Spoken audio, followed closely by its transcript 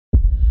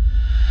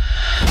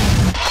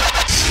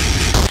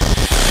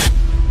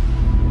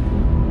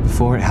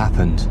Before it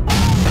happened,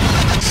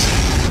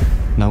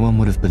 no one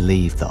would have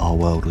believed that our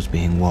world was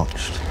being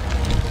watched.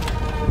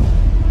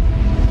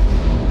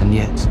 And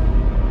yet,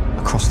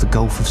 across the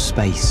gulf of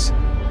space,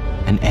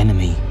 an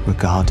enemy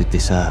regarded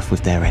this Earth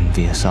with their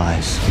envious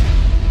eyes,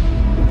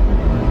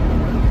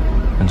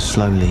 and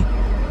slowly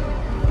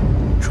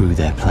drew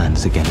their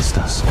plans against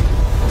us.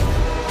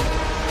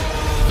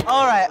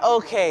 All right,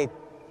 okay.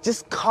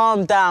 Just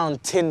calm down,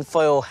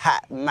 tinfoil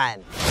hat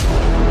man.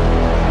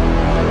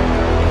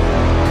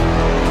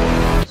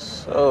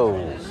 So...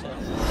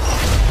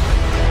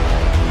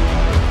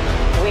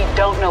 we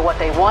don't know what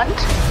they want.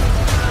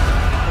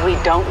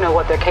 We don't know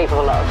what they're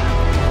capable of.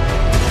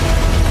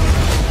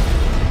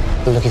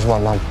 We're looking for my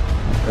mum.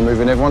 We're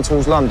moving everyone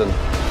towards London.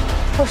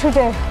 What should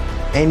we do?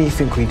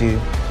 Anything we do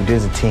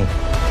as a team.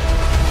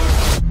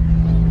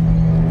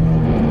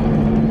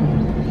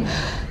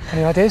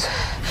 Any ideas?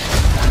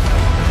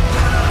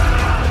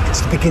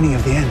 It's the beginning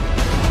of the end.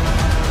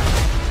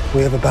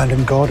 We have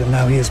abandoned God and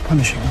now he is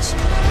punishing us.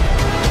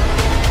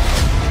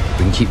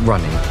 We can keep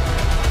running,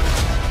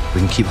 we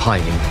can keep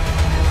hiding,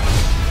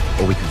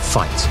 or we can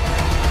fight.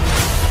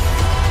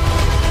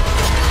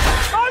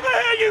 Over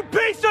here, you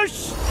piece of